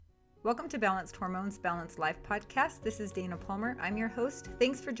Welcome to Balanced Hormones, Balanced Life podcast. This is Dana Palmer. I'm your host.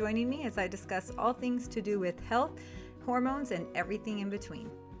 Thanks for joining me as I discuss all things to do with health, hormones, and everything in between.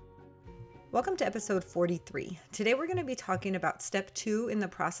 Welcome to episode 43. Today we're going to be talking about step 2 in the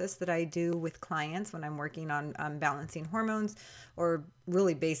process that I do with clients when I'm working on balancing hormones, or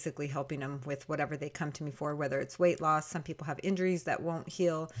really basically helping them with whatever they come to me for, whether it's weight loss. Some people have injuries that won't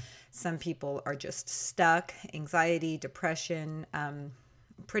heal. Some people are just stuck, anxiety, depression,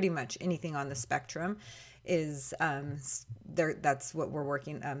 pretty much anything on the spectrum is there. That's what we're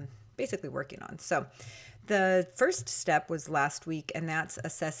basically working on. So the first step was last week, and that's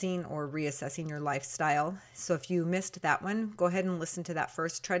assessing or reassessing your lifestyle. So if you missed that one, go ahead and listen to that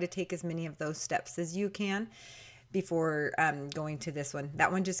first. Try to take as many of those steps as you can before going to this one.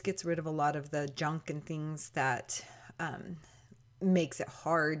 That one just gets rid of a lot of the junk and things that makes it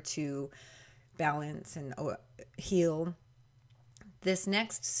hard to balance and heal. This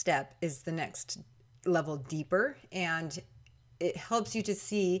next step is the next level deeper, and it helps you to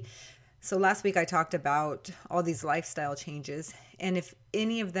see. So last week I talked about all these lifestyle changes, and if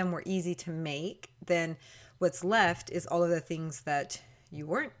any of them were easy to make, then what's left is all of the things that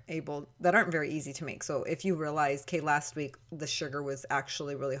that aren't very easy to make. So if you realize, okay, last week the sugar was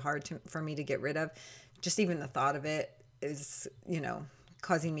actually really hard for me to get rid of, just even the thought of it is,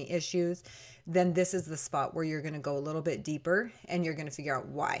 causing me issues, then this is the spot where you're going to go a little bit deeper and you're going to figure out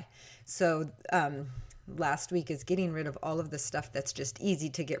why. So last week is getting rid of all of the stuff that's just easy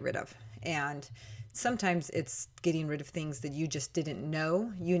to get rid of. And sometimes it's getting rid of things that you just didn't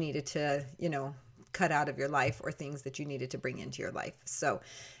know you needed to, cut out of your life, or things that you needed to bring into your life. So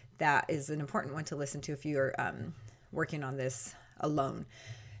that is an important one to listen to if you're working on this alone.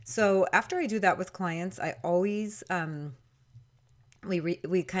 So after I do that with clients, I always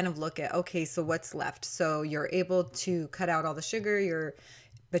we kind of look at, okay, so what's left? So you're able to cut out all the sugar,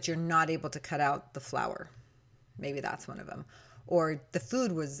 but you're not able to cut out the flour. Maybe that's one of them. Or the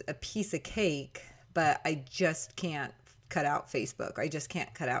food was a piece of cake, but I just can't cut out Facebook. I just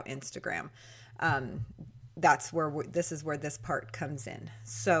can't cut out Instagram. That's where this is where this part comes in.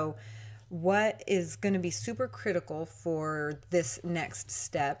 So what is going to be super critical for this next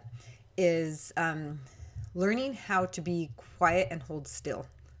step is learning how to be quiet and hold still.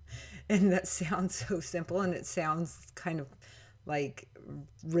 And that sounds so simple, and it sounds kind of like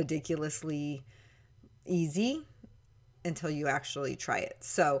ridiculously easy until you actually try it.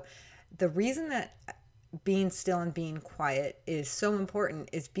 So the reason that being still and being quiet is so important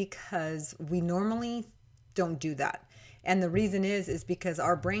is because we normally don't do that. And the reason is because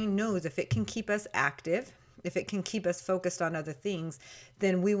our brain knows if it can keep us active, if it can keep us focused on other things,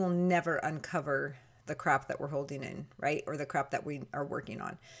 then we will never uncover the crap that we're holding in, right? Or the crap that we are working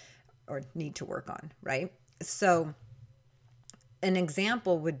on or need to work on, right? So an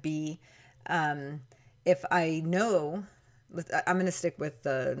example would be if I know, I'm going to stick with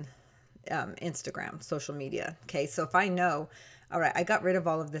the Instagram, social media. Okay. So if I know, all right, I got rid of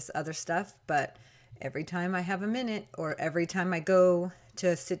all of this other stuff, but every time I have a minute, or every time I go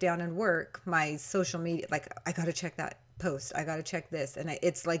to sit down and work, my social media, like, I got to check that post, I got to check this. And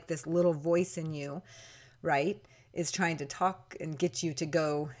it's like this little voice in you, right, is trying to talk and get you to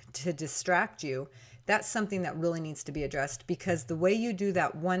go to distract you. That's something that really needs to be addressed, because the way you do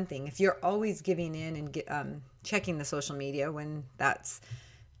that one thing, if you're always giving in and checking the social media when that's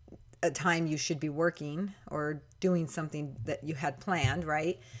a time you should be working or doing something that you had planned,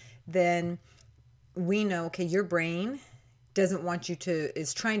 right, then we know, okay, your brain doesn't want you to,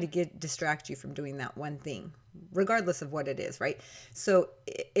 is trying to distract you from doing that one thing, regardless of what it is, right? So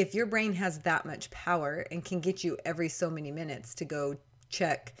if your brain has that much power and can get you every so many minutes to go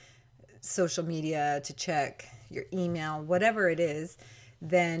check social media, to check your email, whatever it is,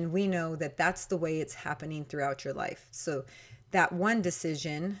 then we know that that's the way it's happening throughout your life. So that one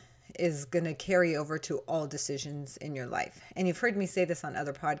decision is going to carry over to all decisions in your life. And you've heard me say this on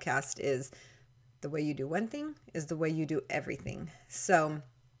other podcasts, is the way you do one thing is the way you do everything. So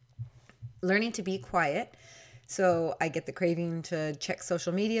learning to be quiet. So I get the craving to check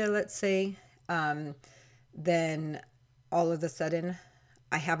social media, let's say, then all of a sudden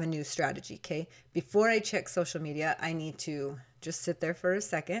I have a new strategy, okay? Before I check social media, I need to just sit there for a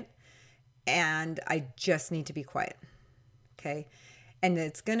second, and I just need to be quiet, okay? And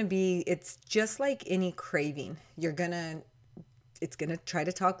it's just like any craving. It's going to try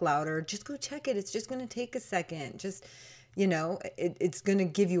to talk louder. Just go check it. It's just going to take a second. Just, it's going to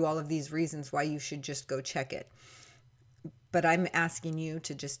give you all of these reasons why you should just go check it. But I'm asking you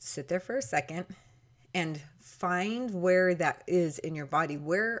to just sit there for a second and find where that is in your body.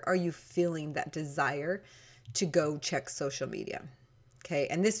 Where are you feeling that desire to go check social media? Okay.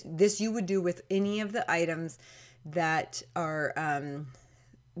 And this you would do with any of the items that are,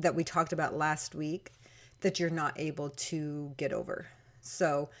 that we talked about last week that you're not able to get over.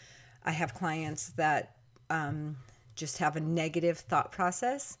 So I have clients that just have a negative thought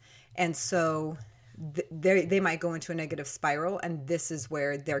process. And so they might go into a negative spiral. And this is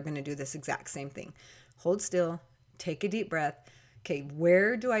where they're going to do this exact same thing. Hold still, take a deep breath. Okay,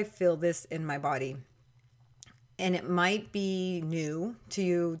 where do I feel this in my body? And it might be new to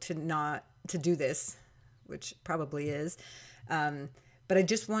you to do this, which probably is. But I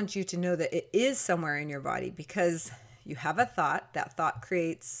just want you to know that it is somewhere in your body, because you have a thought. That thought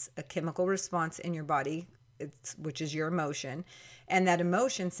creates a chemical response in your body, which is your emotion. And that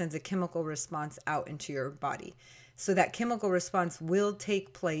emotion sends a chemical response out into your body. So that chemical response will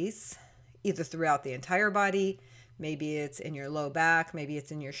take place either throughout the entire body. Maybe it's in your low back. Maybe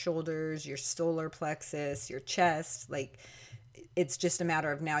it's in your shoulders, your solar plexus, your chest. Like, it's just a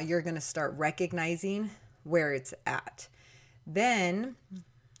matter of now you're going to start recognizing where it's at. Then,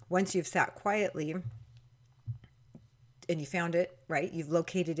 once you've sat quietly and you found it, right? You've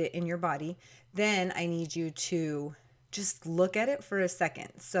located it in your body. Then I need you to just look at it for a second.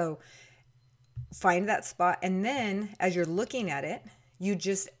 So find that spot. And then as you're looking at it, you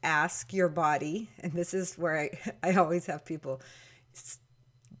just ask your body. And this is where I always have people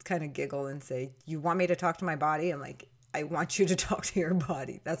kind of giggle and say, you want me to talk to my body? I'm like, I want you to talk to your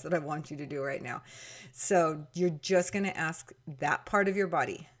body. That's what I want you to do right now. So you're just going to ask that part of your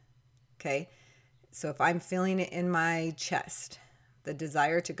body. Okay. So if I'm feeling it in my chest, the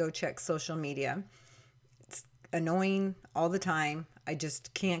desire to go check social media, it's annoying all the time. I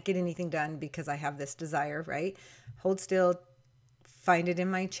just can't get anything done because I have this desire, right? Hold still, find it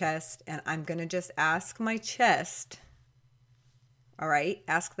in my chest, and I'm going to just ask my chest, all right?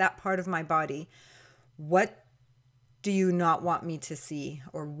 Ask that part of my body, what do you not want me to see?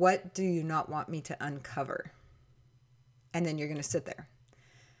 Or what do you not want me to uncover? And then you're going to sit there.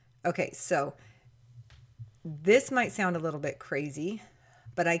 Okay, so this might sound a little bit crazy,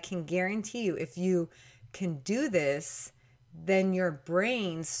 but I can guarantee you if you can do this, then your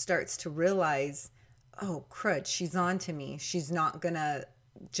brain starts to realize, oh, crud, she's on to me. She's not going to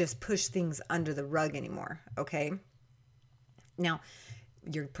just push things under the rug anymore, okay? Now,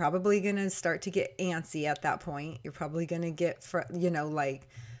 you're probably going to start to get antsy at that point. You're probably going to get, like,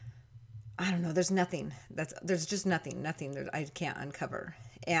 I don't know, there's just nothing that I can't uncover.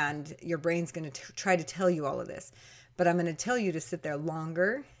 And your brain's going to try to tell you all of this. But I'm going to tell you to sit there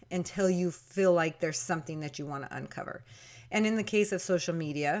longer until you feel like there's something that you want to uncover. And in the case of social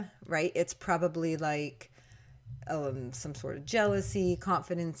media, right, it's probably like some sort of jealousy,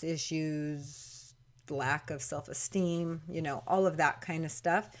 confidence issues, lack of self-esteem, all of that kind of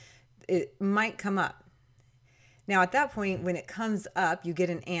stuff. It might come up. Now, at that point, when it comes up, you get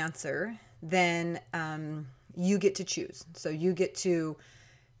an answer, then you get to choose. So you get to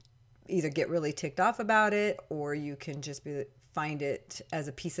either get really ticked off about it, or you can just find it as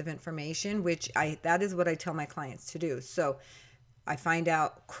a piece of information, that is what I tell my clients to do. So I find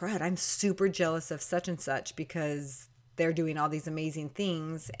out, crud, I'm super jealous of such and such because they're doing all these amazing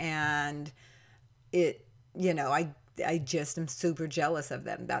things, and I just am super jealous of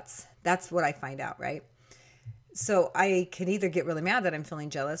them. That's what I find out, right? So I can either get really mad that I'm feeling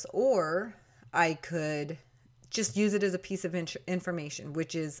jealous, or I could just use it as a piece of information,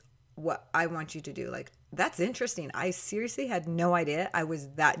 which is what I want you to do. Like, that's interesting. I seriously had no idea I was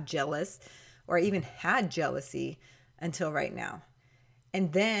that jealous or even had jealousy until right now.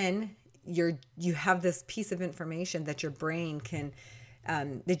 And then you have this piece of information that your brain can,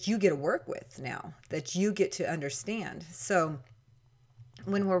 that you get to work with now, that you get to understand. So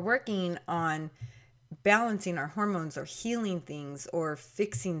when we're working on balancing our hormones or healing things or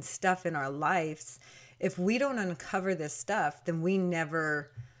fixing stuff in our lives, if we don't uncover this stuff, then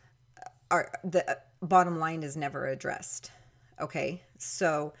the bottom line is never addressed. Okay.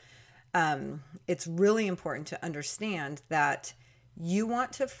 So, it's really important to understand that you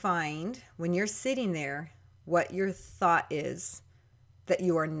want to find, when you're sitting there, what your thought is that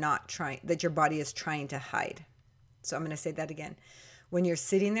that your body is trying to hide. So I'm going to say that again. When you're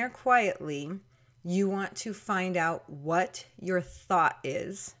sitting there quietly, you want to find out what your thought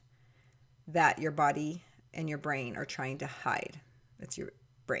is that your body and your brain are trying to hide. That's your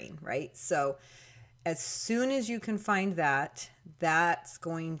brain, right? So as soon as you can find that, that's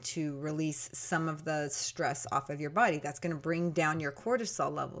going to release some of the stress off of your body. That's going to bring down your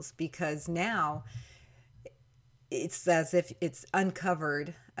cortisol levels, because now it's as if it's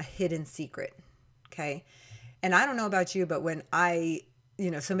uncovered a hidden secret. Okay. And I don't know about you, but when I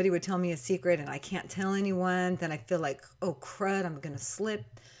somebody would tell me a secret and I can't tell anyone, then I feel like, oh crud, I'm going to slip.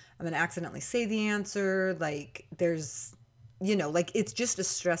 I'm going to accidentally say the answer. Like there's, like it's just a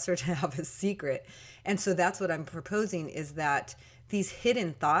stressor to have a secret. And so that's what I'm proposing, is that these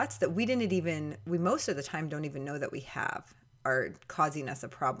hidden thoughts that we most of the time don't even know that we have, are causing us a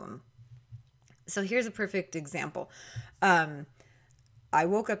problem. So here's a perfect example. I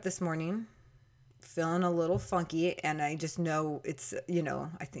woke up this morning feeling a little funky, and I just know it's,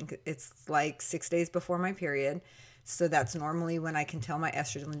 I think it's like 6 days before my period. So that's normally when I can tell my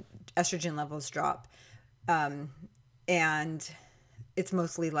estrogen levels drop. And it's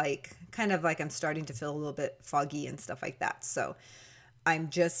mostly like, kind of like I'm starting to feel a little bit foggy and stuff like that. So I'm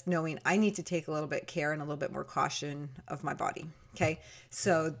just knowing I need to take a little bit care and a little bit more caution of my body. Okay.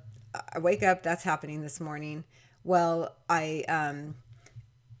 So I wake up, that's happening this morning. Well, I am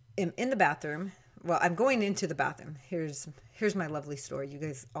in the bathroom. Well, I'm going into the bathroom. Here's my lovely story. You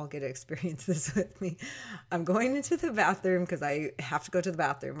guys all get to experience this with me. I'm going into the bathroom because I have to go to the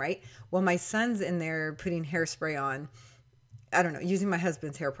bathroom, right? Well, my son's in there putting hairspray on. I don't know, using my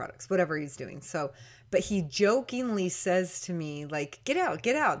husband's hair products, whatever he's doing. So, but he jokingly says to me, like, get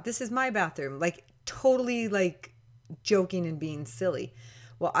out. This is my bathroom. Like totally like joking and being silly.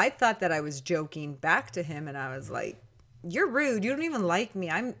 Well, I thought that I was joking back to him, and I was like, you're rude. You don't even like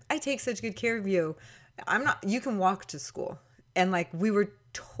me. I take such good care of you. You can walk to school. And like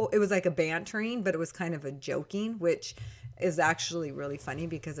it was like a bantering, but it was kind of a joking, which is actually really funny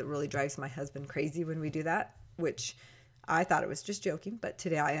because it really drives my husband crazy when we do that, which I thought it was just joking, but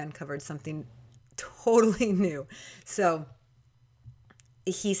today I uncovered something totally new. So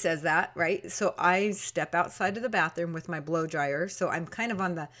he says that, right? So I step outside of the bathroom with my blow dryer. So I'm kind of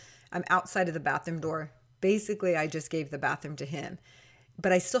I'm outside of the bathroom door. Basically, I just gave the bathroom to him,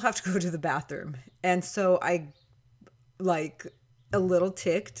 but I still have to go to the bathroom. And so I like a little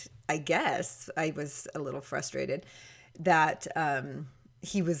ticked, I guess. I was a little frustrated that,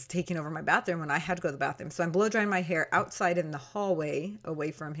 he was taking over my bathroom when I had to go to the bathroom. So I'm blow drying my hair outside in the hallway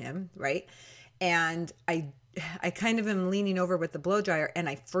away from him, right? And I kind of am leaning over with the blow dryer, and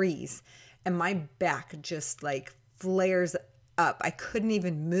I freeze, and my back just like flares up. I couldn't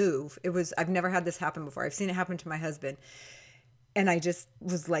even move. I've never had this happen before. I've seen it happen to my husband. And I just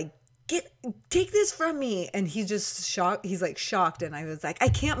was like, take this from me. And he's just shocked. He's like shocked. And I was like, I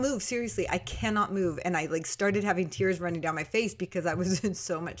can't move. Seriously, I cannot move. And I like started having tears running down my face because I was in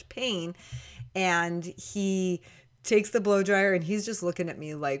so much pain. And he takes the blow dryer and he's just looking at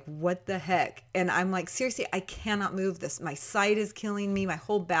me like, what the heck? And I'm like, seriously, I cannot move this. My side is killing me. My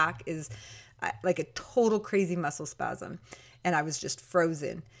whole back is like a total crazy muscle spasm. And I was just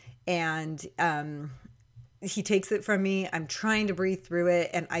frozen. And, he takes it from me. I'm trying to breathe through it.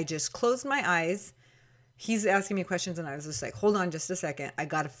 And I just closed my eyes. He's asking me questions. And I was just like, hold on just a second. I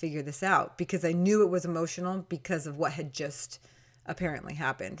got to figure this out, because I knew it was emotional because of what had just apparently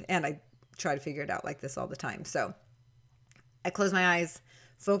happened. And I try to figure it out like this all the time. So I close my eyes,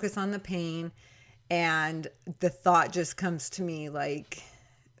 focus on the pain. And the thought just comes to me like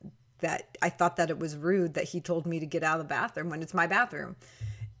that. I thought that it was rude that he told me to get out of the bathroom when it's my bathroom.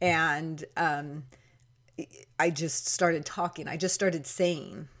 And, I just started talking. I just started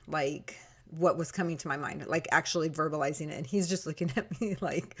saying like what was coming to my mind, like actually verbalizing it. And he's just looking at me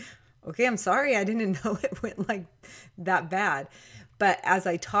like, okay, I'm sorry. I didn't know it went like that bad. But as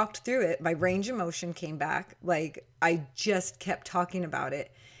I talked through it, my range of motion came back. Like I just kept talking about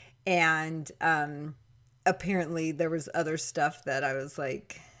it. And apparently there was other stuff that I was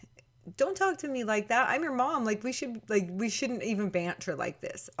like, don't talk to me like that. I'm your mom. Like we shouldn't even banter like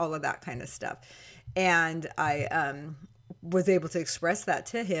this, all of that kind of stuff. And I was able to express that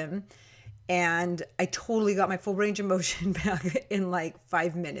to him. And I totally got my full range of motion back in like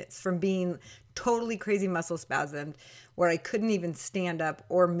 5 minutes from being totally crazy muscle spasmed where I couldn't even stand up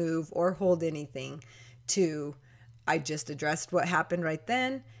or move or hold anything to I just addressed what happened right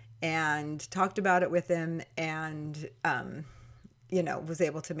then and talked about it with him and, was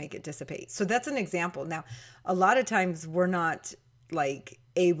able to make it dissipate. So that's an example. Now, a lot of times we're not like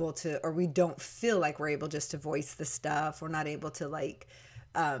able to, or we don't feel like we're able just to voice the stuff. We're not able to like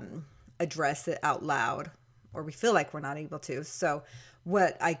address it out loud, or we feel like we're not able to. So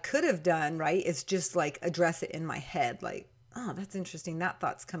what I could have done, right, is just like address it in my head. Like, oh, that's interesting. That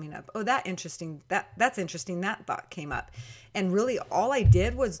thought's coming up. Oh, that's interesting. That's interesting. That thought came up. And really all I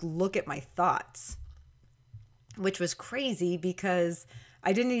did was look at my thoughts, which was crazy because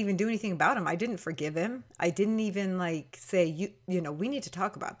I didn't even do anything about him. I didn't forgive him. I didn't even like say, we need to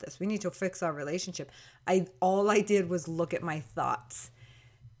talk about this. We need to fix our relationship. All I did was look at my thoughts.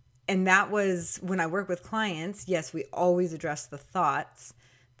 And that was when I work with clients. Yes, we always address the thoughts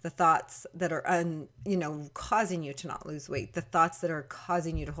that are causing you to not lose weight, the thoughts that are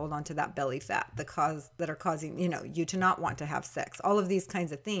causing you to hold on to that belly fat, that are causing, you to not want to have sex, all of these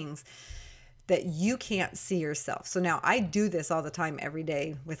kinds of things that you can't see yourself. So now I do this all the time, every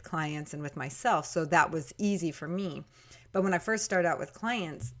day with clients and with myself. So that was easy for me. But when I first start out with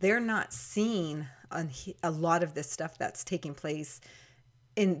clients, they're not seeing a lot of this stuff that's taking place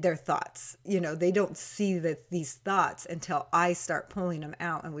in their thoughts. They don't see these thoughts until I start pulling them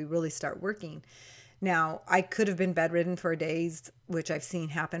out and we really start working. Now, I could have been bedridden for days, which I've seen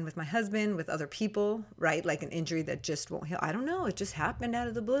happen with my husband, with other people, right? Like an injury that just won't heal. I don't know. It just happened out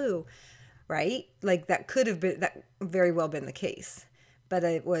of the blue, right? Like that very well been the case. But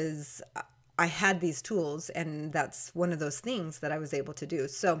I had these tools, and that's one of those things that I was able to do.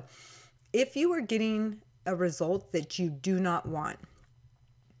 So if you are getting a result that you do not want,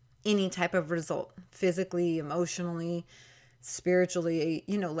 any type of result, physically, emotionally, spiritually,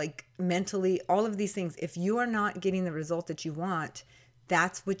 like mentally, all of these things, if you are not getting the result that you want,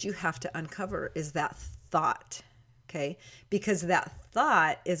 that's what you have to uncover, is that thought. Okay? Because that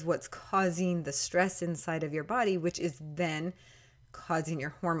thought is what's causing the stress inside of your body, which is then causing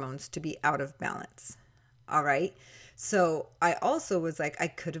your hormones to be out of balance. All right? So I also was like, I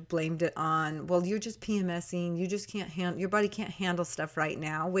could have blamed it on, well, you're just PMSing. You just your body can't handle stuff right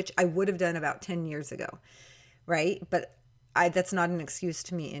now, which I would have done about 10 years ago. Right? But that's not an excuse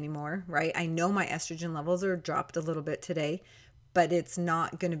to me anymore. Right? I know my estrogen levels are dropped a little bit today, but it's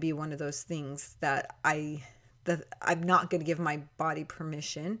not going to be one of those things that I'm not going to give my body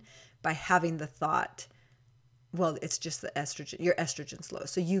permission by having the thought, well, it's just the estrogen, your estrogen's low,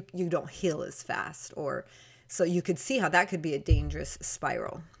 so you don't heal as fast. Or so you could see how that could be a dangerous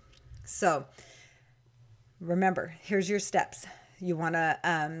spiral. So remember, here's your steps. You want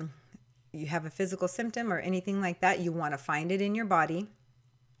to, you have a physical symptom or anything like that, you want to find it in your body.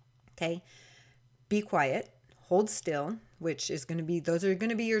 Okay. Be quiet, hold still, which is going to be, those are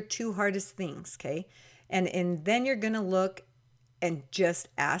going to be your two hardest things. Okay. And then you're going to look and just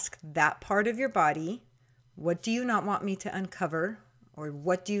ask that part of your body, what do you not want me to uncover? Or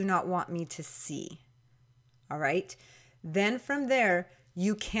what do you not want me to see? All right. Then from there,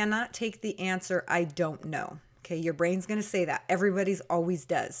 you cannot take the answer, I don't know. Okay. Your brain's going to say that. Everybody's always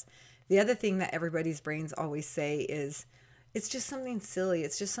does. The other thing that everybody's brains always say is, it's just something silly.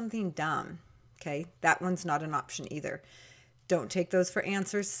 It's just something dumb. Okay. That one's not an option either. Don't take those for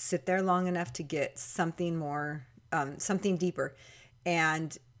answers. Sit there long enough to get something more, something deeper.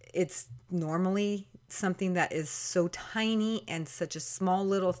 And it's normally something that is so tiny and such a small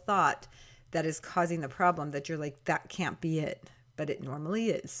little thought that is causing the problem that you're like, that can't be it. But it normally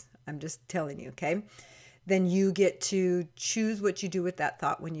is. I'm just telling you, okay? Then you get to choose what you do with that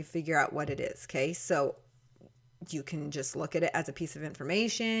thought when you figure out what it is, okay? So you can just look at it as a piece of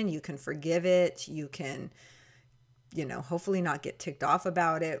information. You can forgive it. You can, hopefully not get ticked off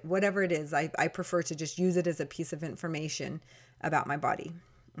about it. Whatever it is, I prefer to just use it as a piece of information about my body,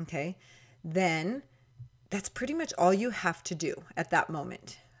 okay? Then that's pretty much all you have to do at that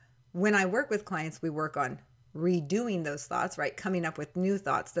moment. When I work with clients, we work on redoing those thoughts, right? Coming up with new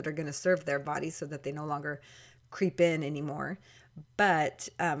thoughts that are going to serve their body so that they no longer creep in anymore. But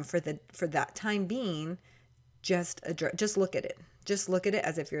for that time being, just look at it. Just look at it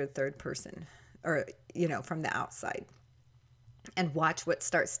as if you're a third person, or from the outside, and watch what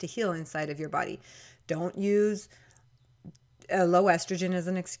starts to heal inside of your body. Don't use low estrogen as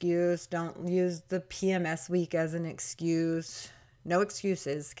an excuse. Don't use the PMS week as an excuse. No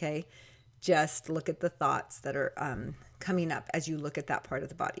excuses, okay? Just look at the thoughts that are coming up as you look at that part of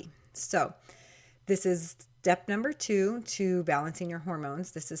the body. So this is step number 2 to balancing your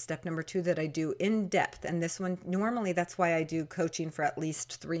hormones. This is step number 2 that I do in depth. And this one, normally that's why I do coaching for at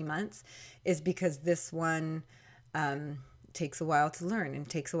least 3 months, is because this one takes a while to learn and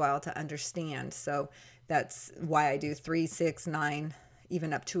takes a while to understand. So that's why I do 3, 6, 9,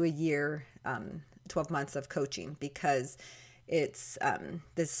 even up to a year, 12 months of coaching, because it's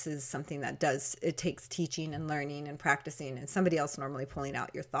this is something that it takes teaching and learning and practicing and somebody else normally pulling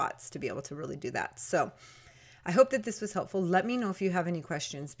out your thoughts to be able to really do that. So I hope that this was helpful. Let me know if you have any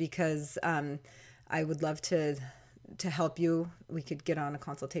questions, because I would love to help you. We could get on a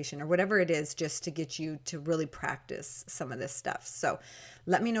consultation or whatever it is, just to get you to really practice some of this stuff. So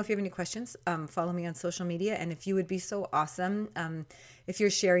let me know if you have any questions. Follow me on social media. And if you would be so awesome, if you're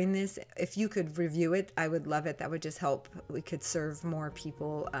sharing this, if you could review it, I would love it. That would just help. We could serve more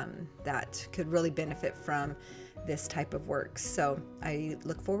people that could really benefit from this type of work. So I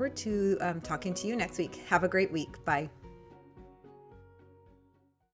look forward to talking to you next week. Have a great week. Bye.